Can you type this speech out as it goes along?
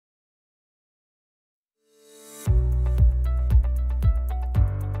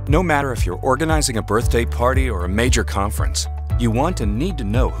No matter if you're organizing a birthday party or a major conference, you want and need to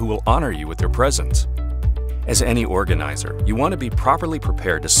know who will honor you with their presence. As any organizer, you want to be properly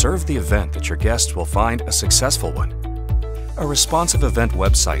prepared to serve the event that your guests will find a successful one. A responsive event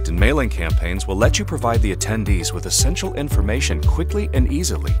website and mailing campaigns will let you provide the attendees with essential information quickly and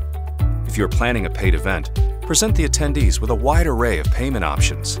easily. If you're planning a paid event, present the attendees with a wide array of payment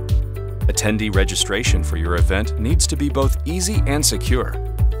options. Attendee registration for your event needs to be both easy and secure.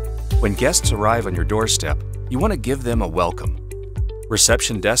 When guests arrive on your doorstep, you want to give them a welcome.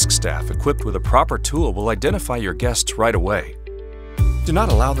 Reception desk staff equipped with a proper tool will identify your guests right away. Do not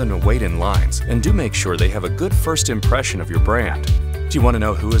allow them to wait in lines, and do make sure they have a good first impression of your brand. Do you want to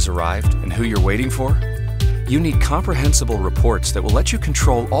know who has arrived and who you're waiting for? You need comprehensible reports that will let you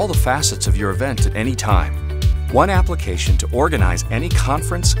control all the facets of your event at any time. One application to organize any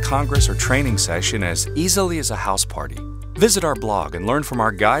conference, congress, or training session as easily as a house party. Visit our blog and learn from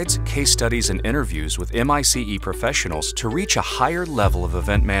our guides, case studies, and interviews with MICE professionals to reach a higher level of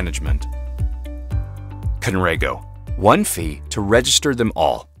event management. CONREGO. One fee to register them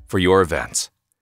all for your events.